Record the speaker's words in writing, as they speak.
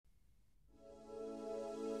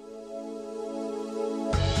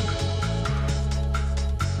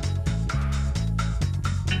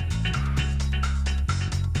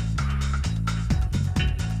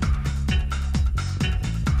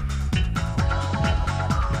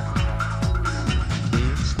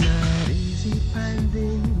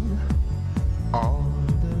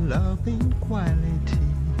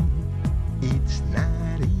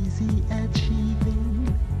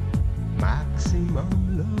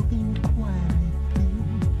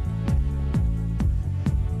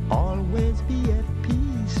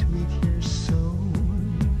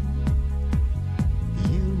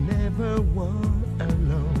were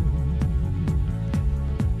alone.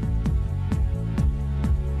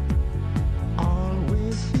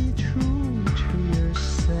 Always be true to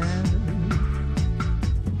yourself.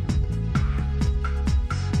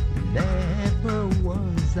 Never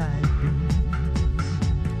was I blue.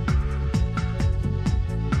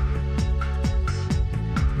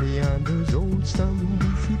 Beyond those old some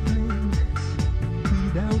discipline,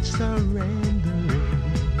 without surrendering,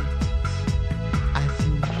 I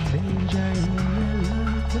see no danger in your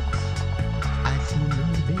love. I see no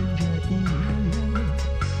danger in your love.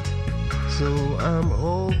 So I'm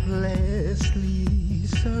hopelessly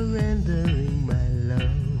surrendering my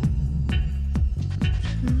love.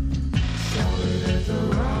 Solid as a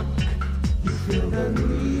rock, you feel the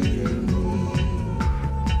need in me.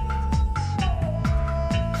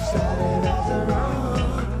 Solid as a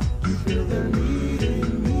rock, you feel the need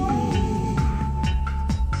in me.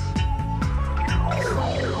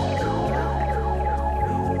 Solid as a rock,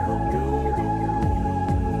 feel the need in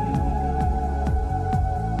me.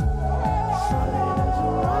 Solid as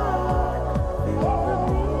a rock, feel the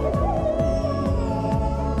need in me.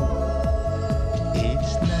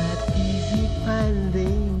 It's not easy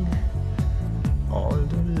finding all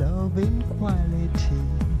the love and quality.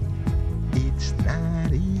 It's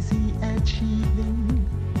not easy achieving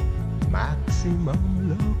maximum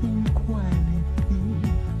loving quality.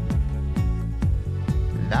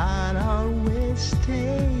 That always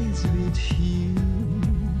stays with you.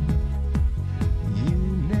 You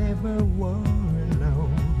never were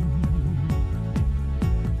alone.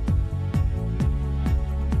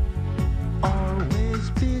 Always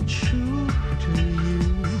be true to you.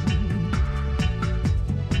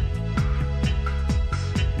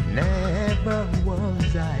 Never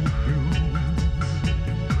was I blue.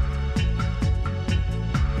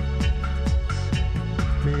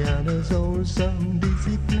 Beyond us old some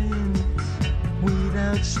discipline,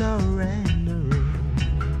 without surrendering,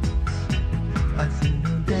 I see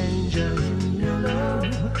no danger in your love.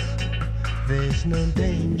 There's no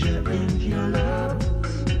danger in your love.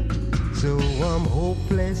 So I'm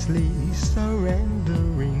hopelessly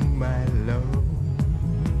surrendering my love.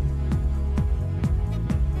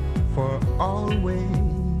 For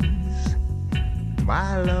always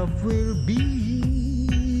my love will be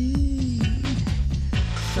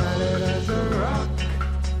solid as a rock.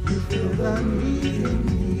 You feel the need in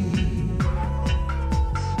me.